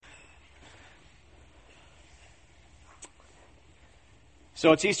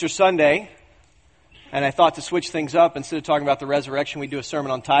So it's Easter Sunday, and I thought to switch things up. Instead of talking about the resurrection, we do a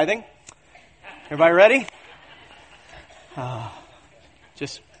sermon on tithing. Everybody ready?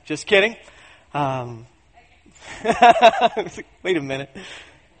 Just kidding. Wait a minute.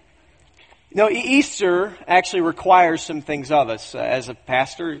 Easter actually requires some things of us. As a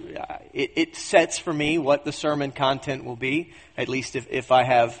pastor, it sets for me what the sermon content will be, at least if I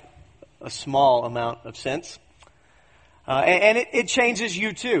have a small amount of sense. And it changes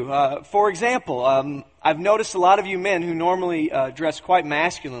you too. For example, I've noticed a lot of you men who normally dress quite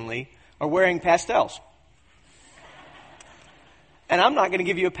masculinely are wearing pastels. And I'm not going to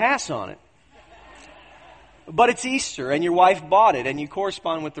give you a pass on it. But it's Easter, and your wife bought it, and you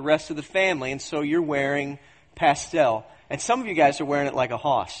correspond with the rest of the family, and so you're wearing pastel. And some of you guys are wearing it like a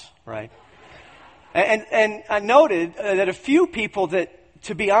hoss, right? And I noted that a few people that,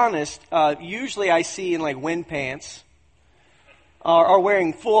 to be honest, usually I see in like wind pants, are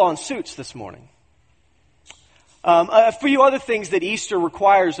wearing full-on suits this morning. A few other things that Easter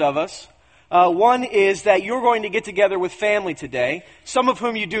requires of us. One is that you're going to get together with family today, some of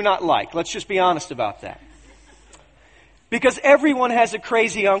whom you do not like. Let's just be honest about that. Because everyone has a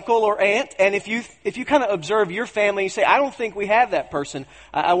crazy uncle or aunt, and if you kind of observe your family, you say, I don't think we have that person.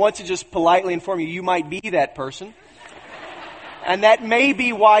 I want to just politely inform you, you might be that person. And that may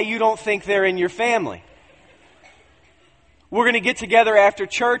be why you don't think they're in your family. We're going to get together after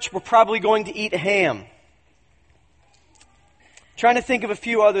church. We're probably going to eat ham. Trying to think of a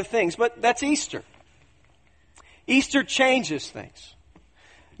few other things, but that's Easter. Easter changes things.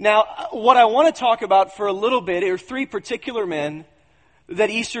 Now, what I want to talk about for a little bit are three particular men that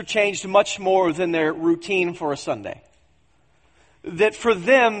Easter changed much more than their routine for a Sunday. That for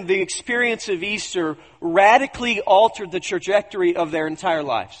them, the experience of Easter radically altered the trajectory of their entire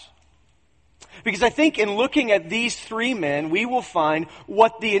lives. Because I think in looking at these three men, we will find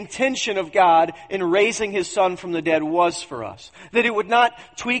what the intention of God in raising His Son from the dead was for us. That it would not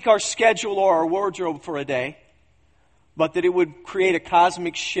tweak our schedule or our wardrobe for a day, but that it would create a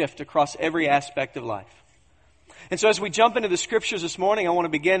cosmic shift across every aspect of life. And so as we jump into the Scriptures this morning, I want to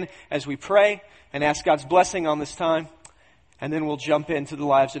begin as we pray and ask God's blessing on this time, and then we'll jump into the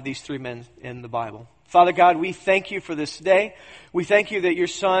lives of these three men in the Bible. Father God, we thank you for this day. We thank you that your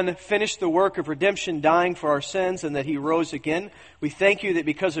Son finished the work of redemption, dying for our sins, and that He rose again. We thank you that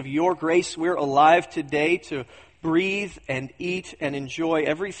because of your grace, we're alive today to breathe and eat and enjoy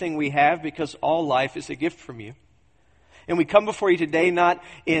everything we have, because all life is a gift from you. And we come before you today not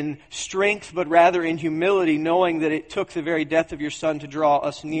in strength, but rather in humility, knowing that it took the very death of your Son to draw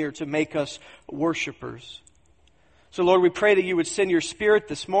us near, to make us worshipers. So, Lord, we pray that you would send your Spirit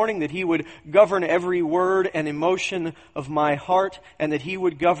this morning, that He would govern every word and emotion of my heart, and that He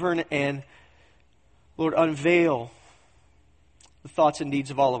would govern and, Lord, unveil the thoughts and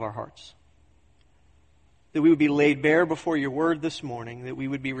deeds of all of our hearts. That we would be laid bare before your word this morning, that we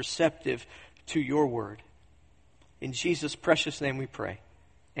would be receptive to your word. In Jesus' precious name we pray.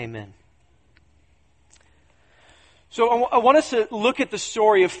 Amen. So I want us to look at the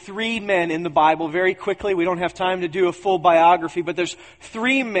story of three men in the Bible very quickly. We don't have time to do a full biography, but there's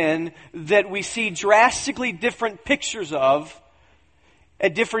three men that we see drastically different pictures of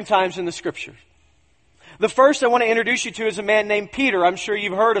at different times in the Scripture. The first I want to introduce you to is a man named Peter. I'm sure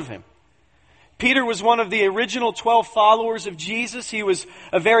you've heard of him. Peter was one of the original 12 followers of Jesus. He was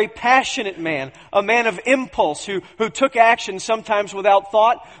a very passionate man, a man of impulse who took action sometimes without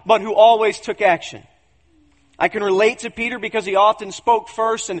thought, but who always took action. I can relate to Peter because he often spoke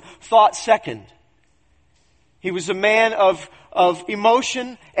first and thought second. He was a man of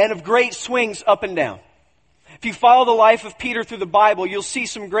emotion and of great swings up and down. If you follow the life of Peter through the Bible, you'll see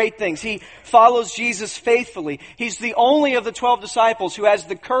some great things. He follows Jesus faithfully. He's the only of the 12 disciples who has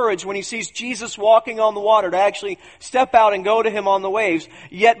the courage when he sees Jesus walking on the water to actually step out and go to him on the waves.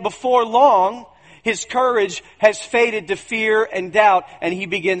 Yet before long, his courage has faded to fear and doubt, and he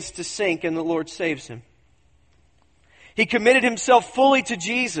begins to sink, and the Lord saves him. He committed himself fully to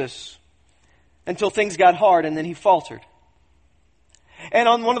Jesus until things got hard, and then he faltered. And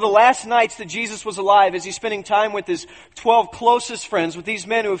on one of the last nights that Jesus was alive, as he's spending time with his 12 closest friends, with these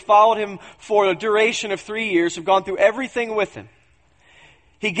men who have followed him for a duration of 3 years, have gone through everything with him,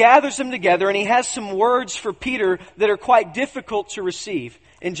 he gathers them together and he has some words for Peter that are quite difficult to receive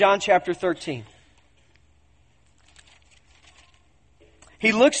in John chapter 13.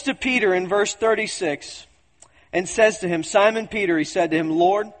 He looks to Peter in verse 36 and says to him, Simon Peter, he said to him,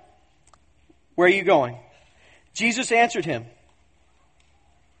 Lord, where are you going? Jesus answered him,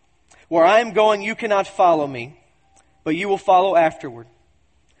 where I am going, you cannot follow me, but you will follow afterward.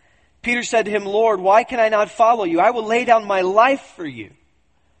 Peter said to him, Lord, why can I not follow you? I will lay down my life for you.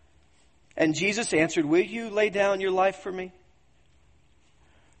 And Jesus answered, will you lay down your life for me?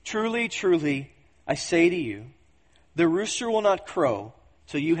 Truly, truly, I say to you, the rooster will not crow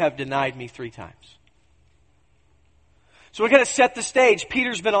till you have denied me 3 times. So we're going to set the stage.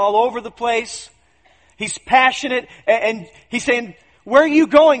 Peter's been all over the place. He's passionate, and he's saying, where are you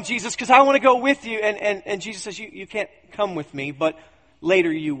going, Jesus? Because I want to go with you. And Jesus says, you can't come with me, but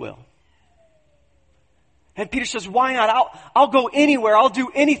later you will. And Peter says, why not? I'll go anywhere. I'll do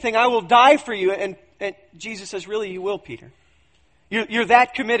anything. I will die for you. And Jesus says, really, you will, Peter. You're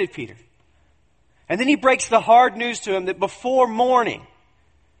that committed, Peter. And then he breaks the hard news to him that before morning,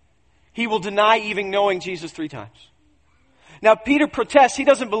 he will deny even knowing Jesus 3 times. Now, Peter protests. He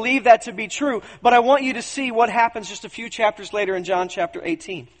doesn't believe that to be true. But I want you to see what happens just a few chapters later in John chapter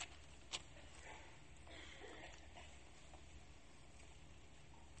 18.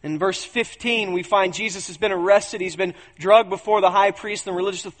 In verse 15, we find Jesus has been arrested. He's been drugged before the high priest and the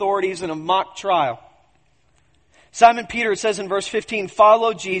religious authorities in a mock trial. Simon Peter, it says in verse 15,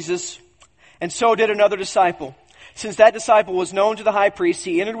 followed Jesus, and so did another disciple. Since that disciple was known to the high priest,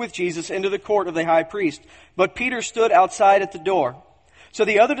 he entered with Jesus into the court of the high priest. But Peter stood outside at the door. So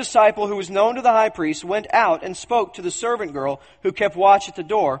the other disciple who was known to the high priest went out and spoke to the servant girl who kept watch at the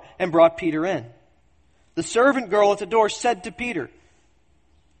door and brought Peter in. The servant girl at the door said to Peter,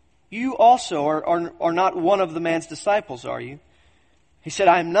 you also are not one of the man's disciples, are you? He said,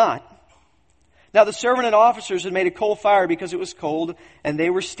 I am not. Now the servant and officers had made a coal fire because it was cold, and they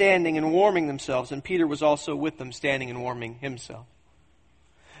were standing and warming themselves, and Peter was also with them, standing and warming himself.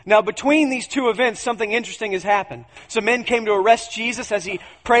 Now between these two events, something interesting has happened. Some men came to arrest Jesus as he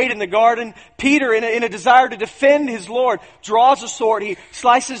prayed in the garden. Peter, in a desire to defend his Lord, draws a sword. He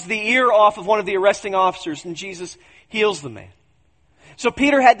slices the ear off of one of the arresting officers, and Jesus heals the man. So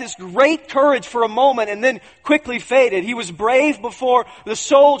Peter had this great courage for a moment and then quickly faded. He was brave before the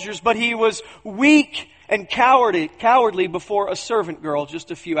soldiers, but he was weak and cowardly before a servant girl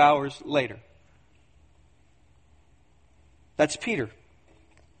just a few hours later. That's Peter.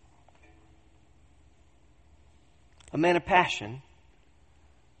 A man of passion,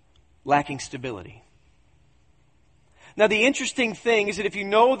 lacking stability. Now, the interesting thing is that if you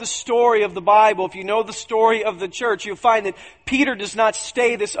know the story of the Bible, if you know the story of the church, you'll find that Peter does not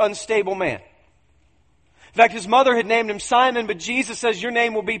stay this unstable man. In fact, his mother had named him Simon, but Jesus says, your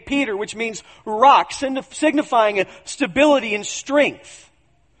name will be Peter, which means rock, signifying a stability and strength.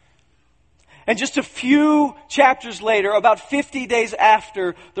 And just a few chapters later, about 50 days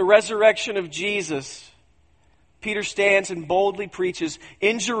after the resurrection of Jesus, Peter stands and boldly preaches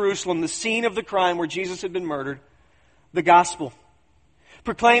in Jerusalem, the scene of the crime where Jesus had been murdered, the gospel.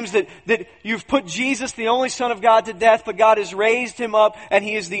 Proclaims that you've put Jesus, the only Son of God, to death, but God has raised him up, and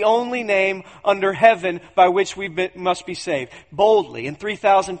he is the only name under heaven by which we must be saved. Boldly, and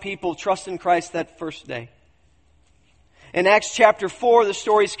 3,000 people trust in Christ that first day. In Acts chapter 4, the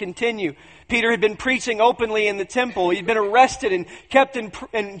stories continue. Peter had been preaching openly in the temple. He'd been arrested and kept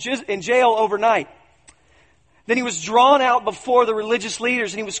in jail overnight. Then he was drawn out before the religious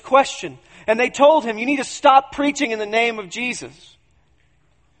leaders and he was questioned. And they told him, you need to stop preaching in the name of Jesus.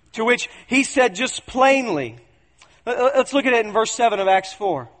 To which he said just plainly, let's look at it in verse 7 of Acts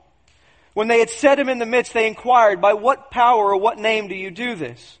 4. When they had set him in the midst, they inquired, by what power or what name do you do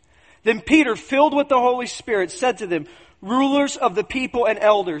this? Then Peter, filled with the Holy Spirit, said to them, rulers of the people and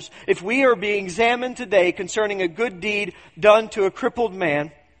elders, if we are being examined today concerning a good deed done to a crippled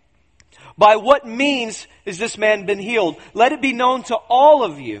man, by what means has this man been healed? Let it be known to all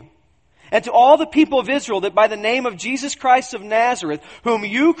of you and to all the people of Israel that by the name of Jesus Christ of Nazareth, whom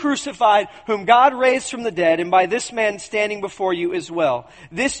you crucified, whom God raised from the dead, and by this man standing before you as well.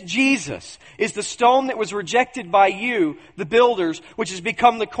 This Jesus is the stone that was rejected by you, the builders, which has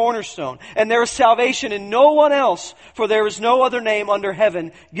become the cornerstone. And there is salvation in no one else, for there is no other name under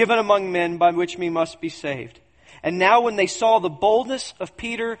heaven given among men by which we must be saved. And now when they saw the boldness of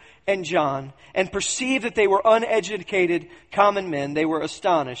Peter and John and perceived that they were uneducated common men, they were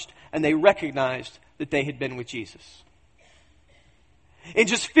astonished and they recognized that they had been with Jesus. In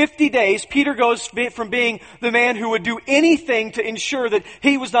just 50 days, Peter goes from being the man who would do anything to ensure that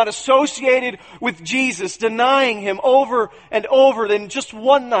he was not associated with Jesus, denying him over and over, then just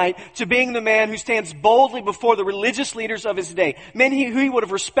one night, to being the man who stands boldly before the religious leaders of his day, men who he would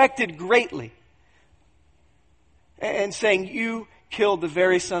have respected greatly, and saying, you killed the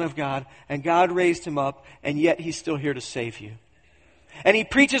very Son of God, and God raised him up, and yet he's still here to save you. And he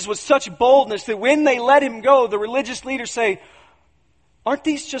preaches with such boldness that when they let him go, the religious leaders say, aren't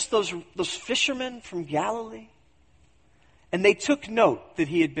these just those fishermen from Galilee? And they took note that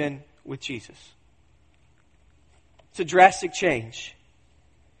he had been with Jesus. It's a drastic change.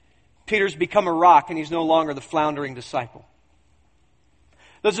 Peter's become a rock and he's no longer the floundering disciple.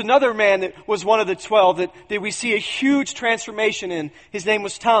 There's another man that was one of the 12 that we see a huge transformation in. His name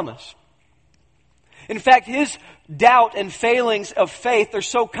was Thomas. In fact, his doubt and failings of faith are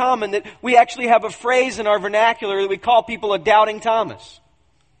so common that we actually have a phrase in our vernacular that we call people a doubting Thomas.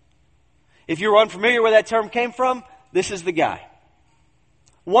 If you're unfamiliar where that term came from, this is the guy.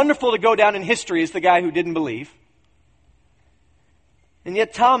 Wonderful to go down in history as the guy who didn't believe. And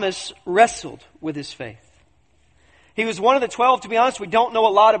yet Thomas wrestled with his faith. He was one of the 12, to be honest. We don't know a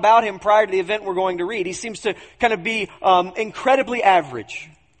lot about him prior to the event we're going to read. He seems to kind of be incredibly average.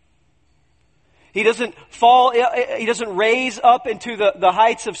 He doesn't raise up into the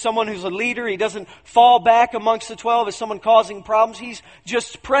heights of someone who's a leader. He doesn't fall back amongst the 12 as someone causing problems. He's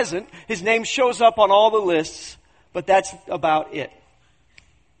just present. His name shows up on all the lists, but that's about it.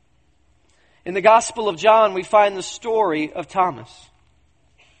 In the Gospel of John, we find the story of Thomas.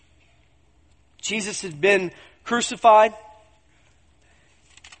 Jesus had been crucified.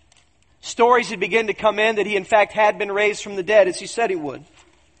 Stories had begun to come in that he in fact had been raised from the dead as he said he would.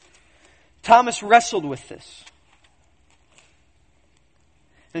 Thomas wrestled with this.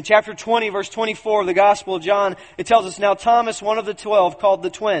 In chapter 20, verse 24 of the Gospel of John, it tells us, now Thomas, one of the 12, called the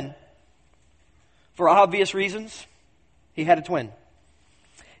twin. For obvious reasons, he had a twin.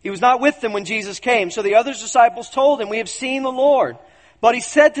 He was not with them when Jesus came. So the other disciples told him, we have seen the Lord. But he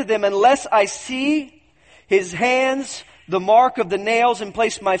said to them, unless I see his hands, the mark of the nails, and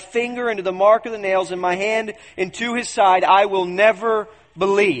place my finger into the mark of the nails, and my hand into his side, I will never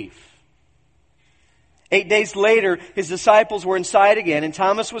believe. 8 days later, his disciples were inside again, and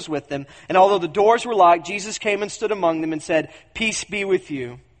Thomas was with them. And although the doors were locked, Jesus came and stood among them and said, peace be with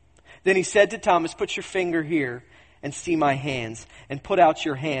you. Then he said to Thomas, put your finger here and see my hands, and put out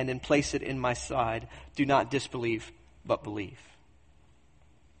your hand and place it in my side. Do not disbelieve, but believe.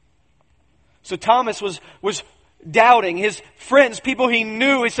 So Thomas was doubting. His friends, people he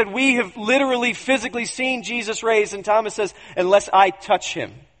knew, he said, we have literally physically seen Jesus raised. And Thomas says, unless I touch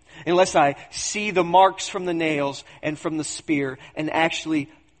him, unless I see the marks from the nails and from the spear and actually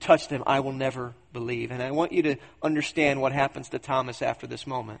touch them, I will never believe. And I want you to understand what happens to Thomas after this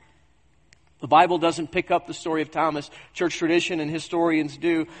moment. The Bible doesn't pick up the story of Thomas. Church tradition and historians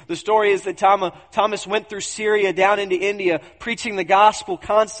do. The story is that Thomas went through Syria down into India, preaching the gospel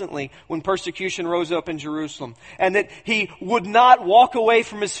constantly when persecution rose up in Jerusalem. And that he would not walk away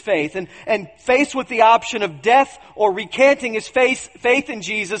from his faith. And faced with the option of death or recanting his faith in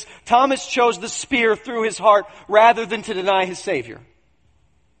Jesus, Thomas chose the spear through his heart rather than to deny his Savior.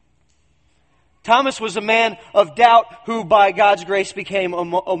 Thomas was a man of doubt who, by God's grace, became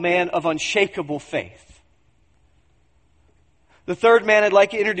a man of unshakable faith. The third man I'd like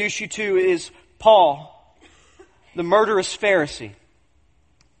to introduce you to is Paul, the murderous Pharisee.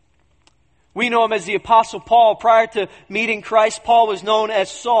 We know him as the Apostle Paul. Prior to meeting Christ, Paul was known as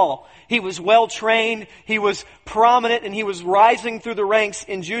Saul. He was well trained, he was prominent, and he was rising through the ranks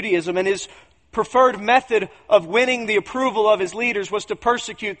in Judaism. And his preferred method of winning the approval of his leaders was to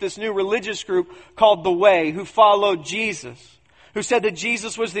persecute this new religious group called the Way, who followed Jesus, who said that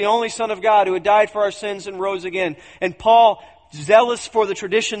Jesus was the only Son of God who had died for our sins and rose again. And Paul, zealous for the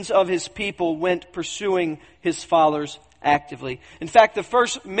traditions of his people, went pursuing his followers actively. In fact, the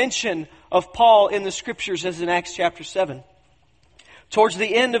first mention of Paul in the Scriptures is in Acts chapter 7. Towards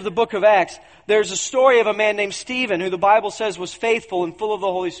the end of the book of Acts, there's a story of a man named Stephen, who the Bible says was faithful and full of the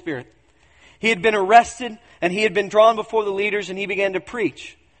Holy Spirit. He had been arrested and he had been drawn before the leaders, and he began to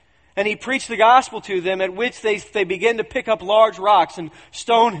preach. And he preached the gospel to them, at which they began to pick up large rocks and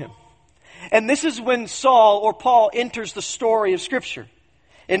stone him. And this is when Saul or Paul enters the story of Scripture.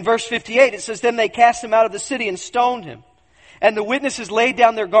 In verse 58 it says, then they cast him out of the city and stoned him. And the witnesses laid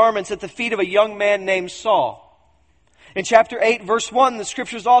down their garments at the feet of a young man named Saul. In chapter 8 verse 1 the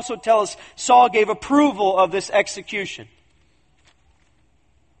Scriptures also tell us Saul gave approval of this execution.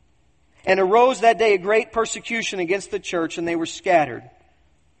 And arose that day a great persecution against the church, and they were scattered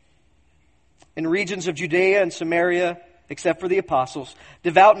in regions of Judea and Samaria, except for the apostles.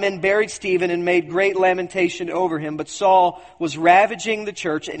 Devout men buried Stephen and made great lamentation over him. But Saul was ravaging the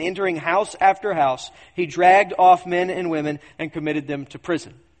church, and entering house after house, he dragged off men and women and committed them to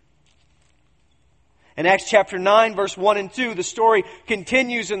prison. In Acts chapter 9, verse 1 and 2, the story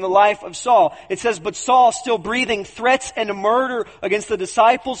continues in the life of Saul. It says, but Saul, still breathing threats and murder against the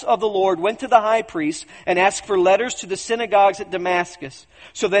disciples of the Lord, went to the high priest and asked for letters to the synagogues at Damascus,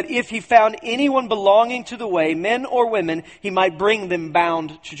 so that if he found anyone belonging to the Way, men or women, he might bring them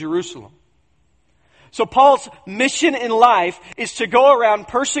bound to Jerusalem. So Paul's mission in life is to go around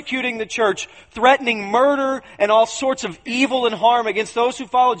persecuting the church, threatening murder and all sorts of evil and harm against those who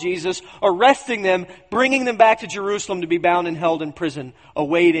follow Jesus, arresting them, bringing them back to Jerusalem to be bound and held in prison,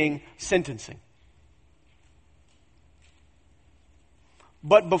 awaiting sentencing.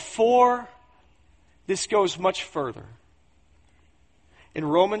 But before this goes much further, in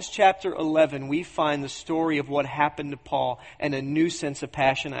Romans chapter 11, we find the story of what happened to Paul and a new sense of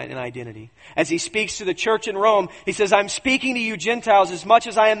passion and identity. As he speaks to the church in Rome, he says, I'm speaking to you Gentiles as much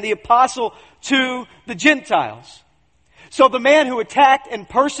as I am the apostle to the Gentiles. So the man who attacked and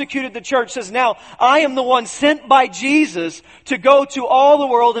persecuted the church says, now I am the one sent by Jesus to go to all the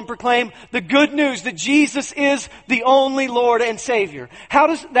world and proclaim the good news that Jesus is the only Lord and Savior. How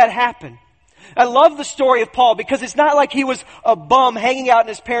does that happen? I love the story of Paul because it's not like he was a bum hanging out in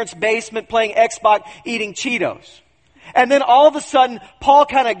his parents' basement playing Xbox, eating Cheetos. And then all of a sudden, Paul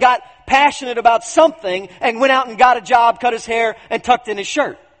kind of got passionate about something and went out and got a job, cut his hair, and tucked in his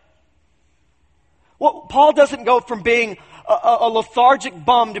shirt. Well, Paul doesn't go from being a lethargic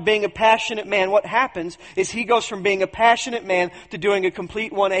bum to being a passionate man. What happens is he goes from being a passionate man to doing a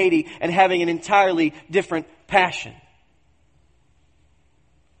complete 180 and having an entirely different passion.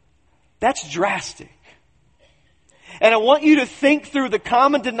 That's drastic. And I want you to think through the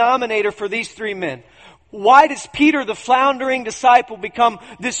common denominator for these three men. Why does Peter, the floundering disciple, become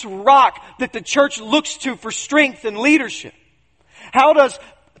this rock that the church looks to for strength and leadership? How does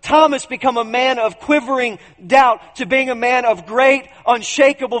Thomas become a man of quivering doubt to being a man of great,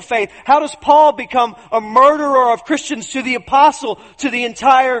 unshakable faith? How does Paul become a murderer of Christians to the apostle to the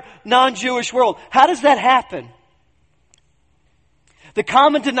entire non-Jewish world? How does that happen? The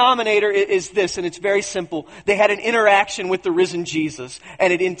common denominator is this, and it's very simple. They had an interaction with the risen Jesus,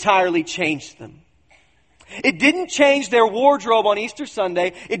 and it entirely changed them. It didn't change their wardrobe on Easter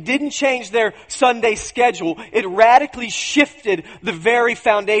Sunday. It didn't change their Sunday schedule. It radically shifted the very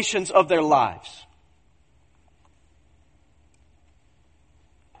foundations of their lives.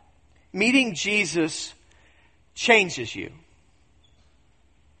 Meeting Jesus changes you.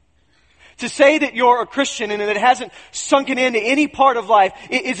 To say that you're a Christian and that it hasn't sunken into any part of life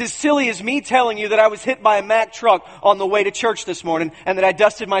is as silly as me telling you that I was hit by a Mack truck on the way to church this morning and that I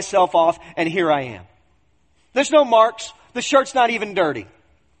dusted myself off and here I am. There's no marks. The shirt's not even dirty.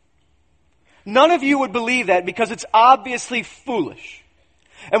 None of you would believe that because it's obviously foolish.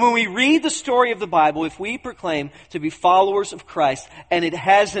 And when we read the story of the Bible, if we proclaim to be followers of Christ and it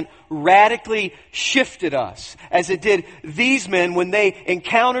hasn't radically shifted us as it did these men when they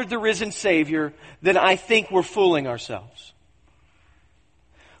encountered the risen Savior, then I think we're fooling ourselves.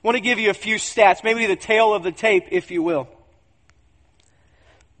 I want to give you a few stats, maybe the tail of the tape, if you will.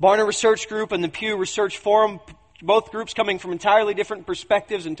 Barna Research Group and the Pew Research Forum, both groups coming from entirely different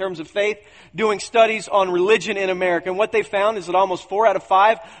perspectives in terms of faith, doing studies on religion in America. And what they found is that almost 4 out of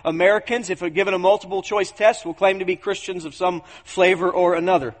 5 Americans, if given a multiple choice test, will claim to be Christians of some flavor or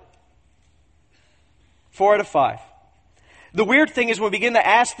another. 4 out of 5. The weird thing is when we begin to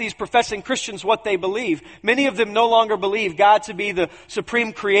ask these professing Christians what they believe, many of them no longer believe God to be the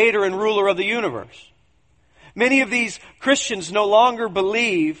supreme creator and ruler of the universe. Many of these Christians no longer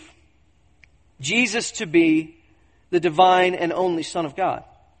believe Jesus to be the divine and only Son of God.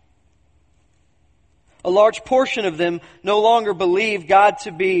 A large portion of them no longer believe God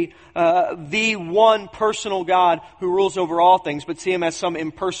to be the one personal God who rules over all things, but see Him as some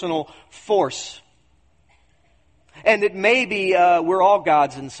impersonal force. And that maybe we're all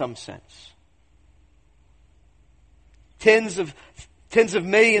gods in some sense. Tens of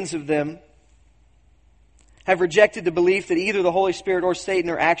millions of them have rejected the belief that either the Holy Spirit or Satan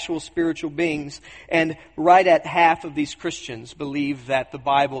are actual spiritual beings. And right at half of these Christians believe that the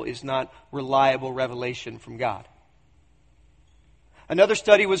Bible is not reliable revelation from God. Another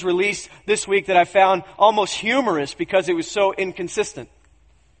study was released this week that I found almost humorous because it was so inconsistent.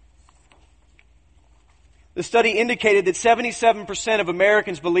 The study indicated that 77% of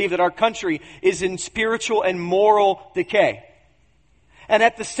Americans believe that our country is in spiritual and moral decay. And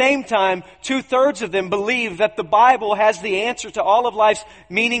at the same time, 2/3 of them believe that the Bible has the answer to all of life's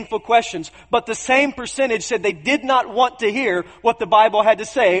meaningful questions. But the same percentage said they did not want to hear what the Bible had to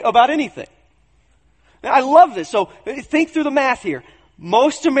say about anything. Now, I love this. So think through the math here.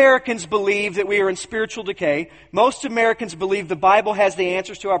 Most Americans believe that we are in spiritual decay. Most Americans believe the Bible has the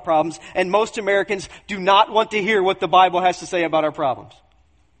answers to our problems. And most Americans do not want to hear what the Bible has to say about our problems.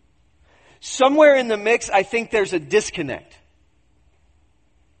 Somewhere in the mix, I think there's a disconnect.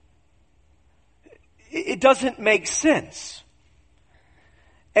 It doesn't make sense.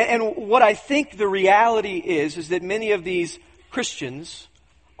 And what I think the reality is that many of these Christians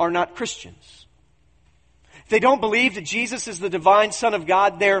are not Christians. If they don't believe that Jesus is the divine Son of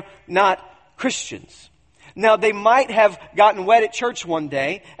God, they're not Christians. Now, they might have gotten wet at church one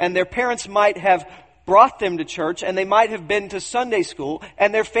day, and their parents might have brought them to church, and they might have been to Sunday school,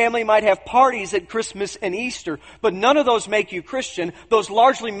 and their family might have parties at Christmas and Easter, but none of those make you Christian. Those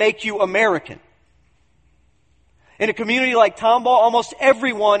largely make you American. In a community like Tomball, almost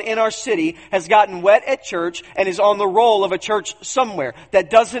everyone in our city has gotten wet at church and is on the roll of a church somewhere. That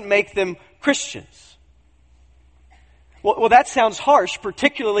doesn't make them Christians. Well, that sounds harsh,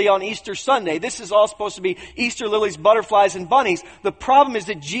 particularly on Easter Sunday. This is all supposed to be Easter lilies, butterflies, and bunnies. The problem is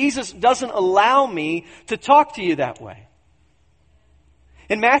that Jesus doesn't allow me to talk to you that way.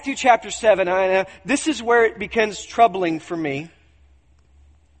 In Matthew chapter 7, this is where it becomes troubling for me.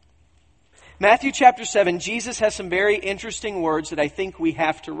 Matthew chapter 7, Jesus has some very interesting words that I think we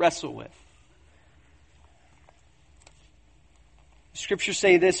have to wrestle with. Scriptures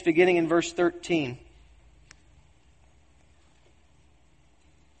say this, beginning in verse 13.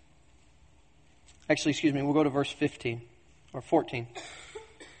 Actually, excuse me, we'll go to verse 15 or 14.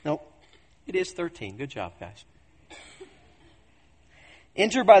 Nope, it is 13. Good job, guys.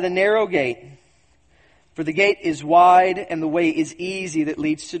 Enter by the narrow gate, for the gate is wide and the way is easy that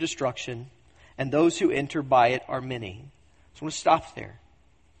leads to destruction, and those who enter by it are many. So I want to stop there.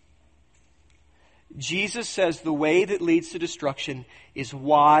 Jesus says the way that leads to destruction is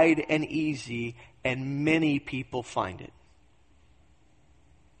wide and easy, and many people find it.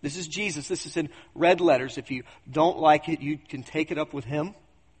 This is Jesus. This is in red letters. If you don't like it, you can take it up with him.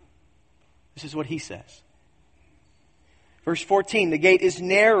 This is what he says. Verse 14, the gate is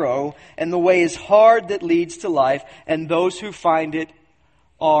narrow and the way is hard that leads to life, and those who find it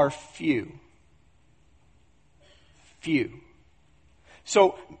are few. Few.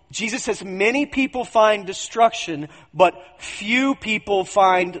 So Jesus says many people find destruction, but few people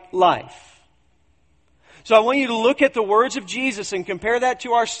find life. So I want you to look at the words of Jesus and compare that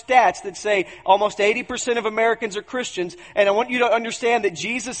to our stats that say almost 80% of Americans are Christians. And I want you to understand that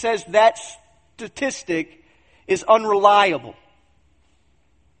Jesus says that statistic is unreliable.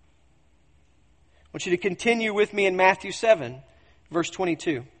 I want you to continue with me in Matthew 7, verse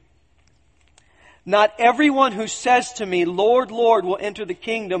 22. Not everyone who says to me, Lord, Lord, will enter the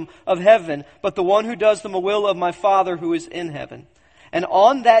kingdom of heaven, but the one who does the will of my Father who is in heaven. And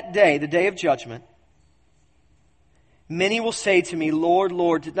on that day, the day of judgment, many will say to me, Lord,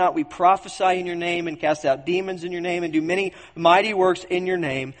 Lord, did not we prophesy in your name and cast out demons in your name and do many mighty works in your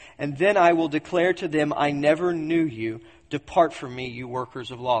name? And then I will declare to them, I never knew you. Depart from me, you workers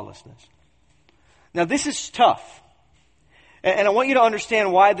of lawlessness. Now this is tough. And I want you to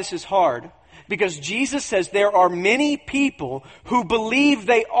understand why this is hard. Because Jesus says there are many people who believe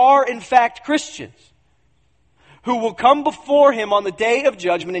they are in fact Christians, who will come before him on the day of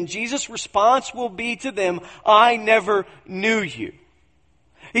judgment, and Jesus' response will be to them, I never knew you.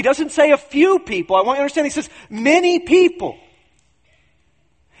 He doesn't say a few people. I want you to understand, he says many people.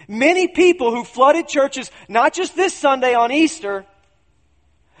 Many people who flooded churches, not just this Sunday on Easter,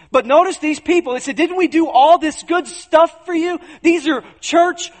 but notice these people. They said, didn't we do all this good stuff for you? These are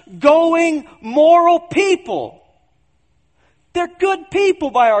church-going, moral people. They're good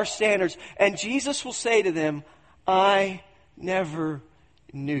people by our standards. And Jesus will say to them, I never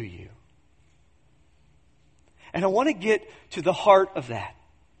knew you. And I want to get to the heart of that.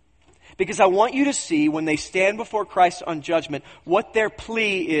 Because I want you to see when they stand before Christ on judgment what their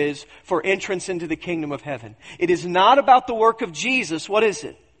plea is for entrance into the kingdom of heaven. It is not about the work of Jesus. What is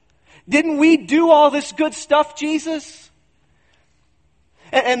it? Didn't we do all this good stuff, Jesus?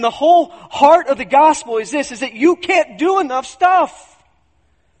 And the whole heart of the gospel is this, is that you can't do enough stuff.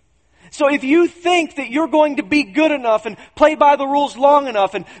 So if you think that you're going to be good enough and play by the rules long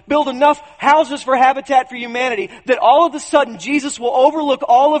enough and build enough houses for Habitat for Humanity that all of a sudden Jesus will overlook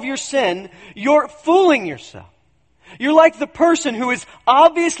all of your sin, you're fooling yourself. You're like the person who is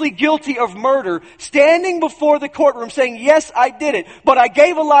obviously guilty of murder standing before the courtroom saying, yes, I did it, but I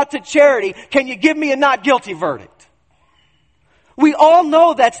gave a lot to charity. Can you give me a not guilty verdict? We all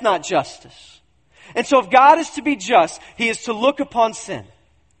know that's not justice. And so if God is to be just, He is to look upon sin.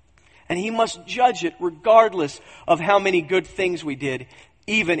 And He must judge it regardless of how many good things we did,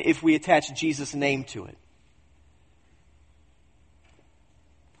 even if we attach Jesus' name to it.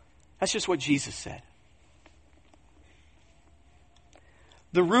 That's just what Jesus said.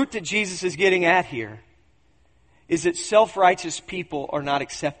 The root that Jesus is getting at here is that self-righteous people are not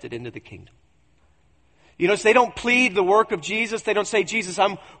accepted into the kingdom. You notice they don't plead the work of Jesus. They don't say, Jesus,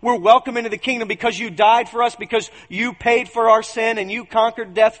 we're welcome into the kingdom because you died for us, because you paid for our sin and you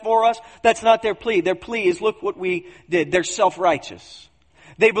conquered death for us. That's not their plea. Their plea is, look what we did. They're self-righteous.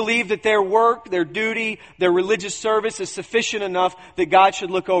 They believe that their work, their duty, their religious service is sufficient enough that God should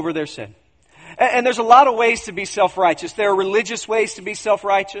look over their sin. And there's a lot of ways to be self-righteous. There are religious ways to be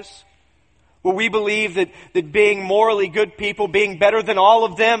self-righteous, where we believe that being morally good people, being better than all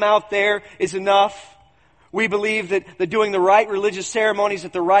of them out there is enough. We believe that doing the right religious ceremonies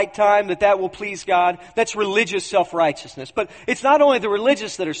at the right time, that will please God. That's religious self-righteousness. But it's not only the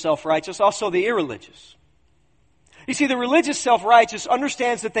religious that are self-righteous, also the irreligious. You see, the religious self-righteous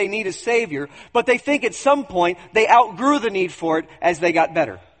understands that they need a Savior, but they think at some point they outgrew the need for it as they got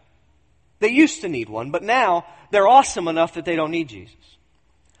better. They used to need one, but now they're awesome enough that they don't need Jesus.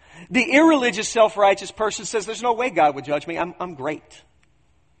 The irreligious self-righteous person says, there's no way God would judge me. I'm great.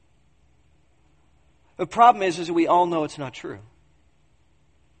 The problem is that we all know it's not true.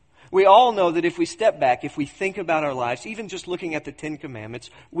 We all know that if we step back, if we think about our lives, even just looking at the Ten Commandments,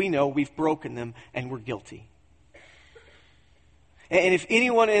 we know we've broken them and we're guilty. And if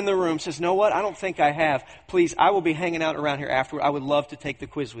anyone in the room says, know what, I don't think I have, please, I will be hanging out around here afterward. I would love to take the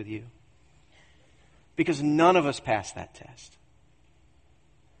quiz with you. Because none of us passed that test.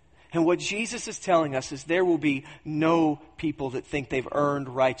 And what Jesus is telling us is there will be no people that think they've earned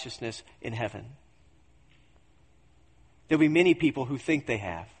righteousness in heaven. There'll be many people who think they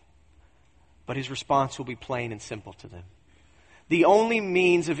have. But His response will be plain and simple to them. The only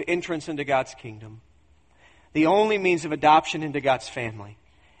means of entrance into God's kingdom, the only means of adoption into God's family,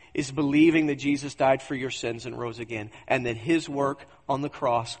 is believing that Jesus died for your sins and rose again, and that His work on the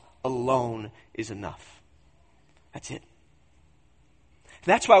cross alone is enough. That's it.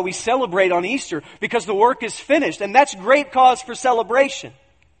 That's why we celebrate on Easter, because the work is finished, and that's great cause for celebration.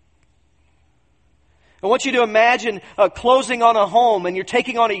 I want you to imagine closing on a home and you're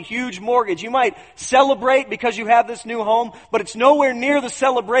taking on a huge mortgage. You might celebrate because you have this new home, but it's nowhere near the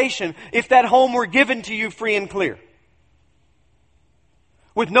celebration if that home were given to you free and clear.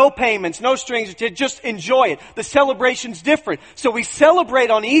 With no payments, no strings, to just enjoy it. The celebration's different. So we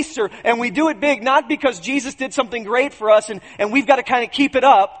celebrate on Easter, and we do it big, not because Jesus did something great for us and we've got to kind of keep it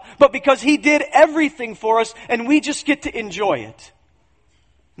up, but because He did everything for us and we just get to enjoy it.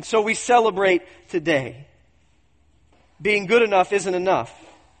 And so we celebrate today. Being good enough isn't enough.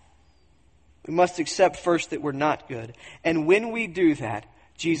 We must accept first that we're not good. And when we do that,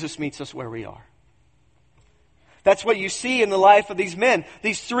 Jesus meets us where we are. That's what you see in the life of these men.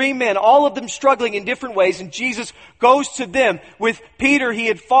 These three men, all of them struggling in different ways, and Jesus goes to them. With Peter, he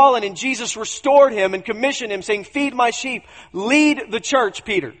had fallen, and Jesus restored him and commissioned him, saying, feed my sheep, lead the church,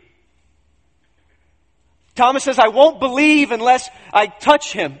 Peter. Thomas says, I won't believe unless I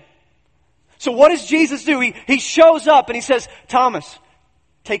touch Him. So what does Jesus do? He shows up and He says, Thomas,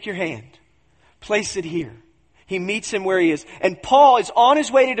 take your hand. Place it here. He meets him where he is. And Paul is on his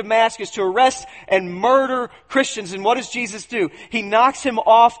way to Damascus to arrest and murder Christians. And what does Jesus do? He knocks him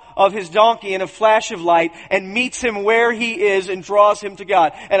off of his donkey in a flash of light and meets him where he is and draws him to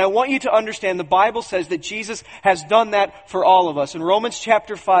God. And I want you to understand the Bible says that Jesus has done that for all of us. In Romans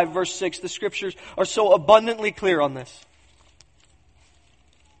chapter 5, verse 6, the Scriptures are so abundantly clear on this.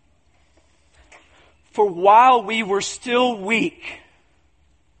 For while we were still weak,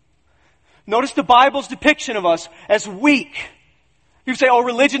 notice the Bible's depiction of us as weak. You say, oh,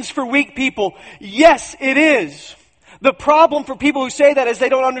 religion's for weak people. Yes, it is. The problem for people who say that is they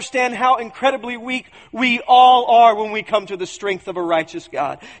don't understand how incredibly weak we all are when we come to the strength of a righteous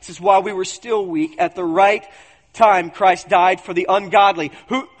God. It says, while we were still weak, at the right time Christ died for the ungodly.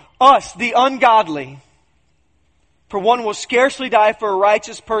 Us, the ungodly. For one will scarcely die for a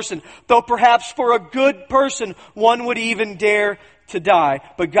righteous person, though perhaps for a good person one would even dare to die.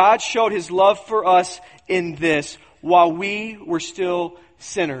 But God showed His love for us in this: while we were still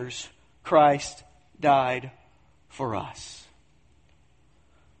sinners, Christ died for us.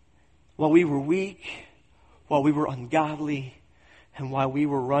 While we were weak, while we were ungodly, and while we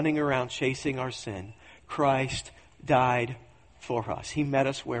were running around chasing our sin, Christ died for us. He met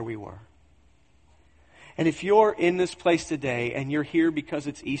us where we were. And if you're in this place today and you're here because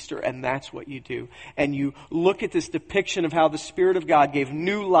it's Easter and that's what you do, and you look at this depiction of how the Spirit of God gave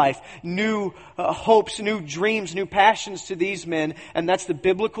new life, new hopes, new dreams, new passions to these men, and that's the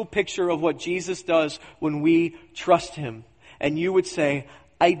biblical picture of what Jesus does when we trust Him, and you would say,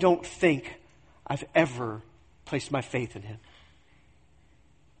 I don't think I've ever placed my faith in Him,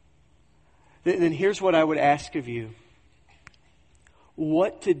 then here's what I would ask of you.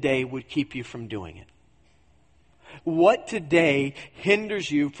 What today would keep you from doing it? What today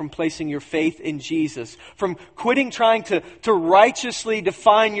hinders you from placing your faith in Jesus? From quitting trying to righteously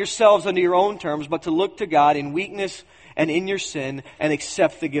define yourselves under your own terms, but to look to God in weakness and in your sin and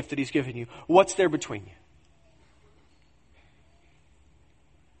accept the gift that He's given you? What's there between you?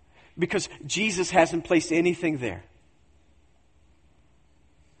 because Jesus hasn't placed anything there.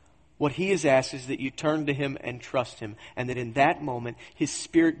 What He has asked is that you turn to Him and trust Him, and that in that moment, His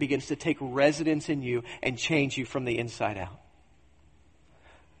Spirit begins to take residence in you and change you from the inside out.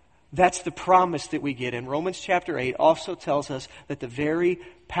 That's the promise that we get. And Romans chapter 8 also tells us that the very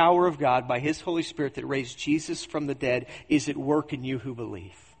power of God by His Holy Spirit that raised Jesus from the dead is at work in you who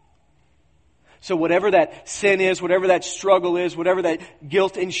believe. So whatever that sin is, whatever that struggle is, whatever that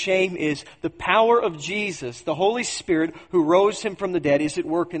guilt and shame is, the power of Jesus, the Holy Spirit who rose Him from the dead, is at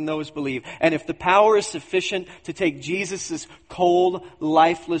work in those who believe. And if the power is sufficient to take Jesus' cold,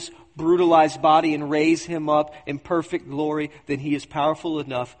 lifeless, brutalized body and raise Him up in perfect glory, then He is powerful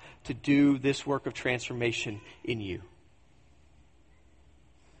enough to do this work of transformation in you.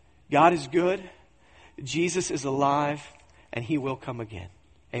 God is good, Jesus is alive, and He will come again.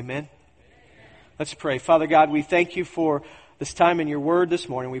 Amen? Let's pray. Father God, we thank You for this time in Your Word this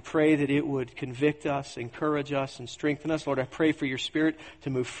morning. We pray that it would convict us, encourage us, and strengthen us. Lord, I pray for Your Spirit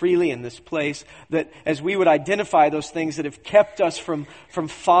to move freely in this place, that as we would identify those things that have kept us from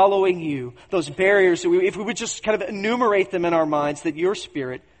following You, those barriers, that if we would just kind of enumerate them in our minds, that Your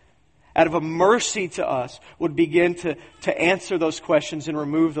Spirit, out of a mercy to us, would begin to answer those questions and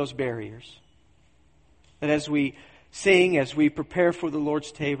remove those barriers. That as we sing, as we prepare for the Lord's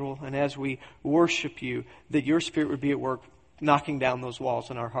table, and as we worship You, that Your Spirit would be at work knocking down those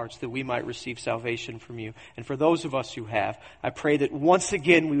walls in our hearts, that we might receive salvation from You. And for those of us who have, I pray that once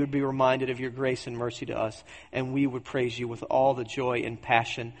again we would be reminded of Your grace and mercy to us, and we would praise You with all the joy and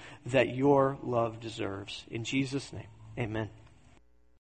passion that Your love deserves. In Jesus' name, amen.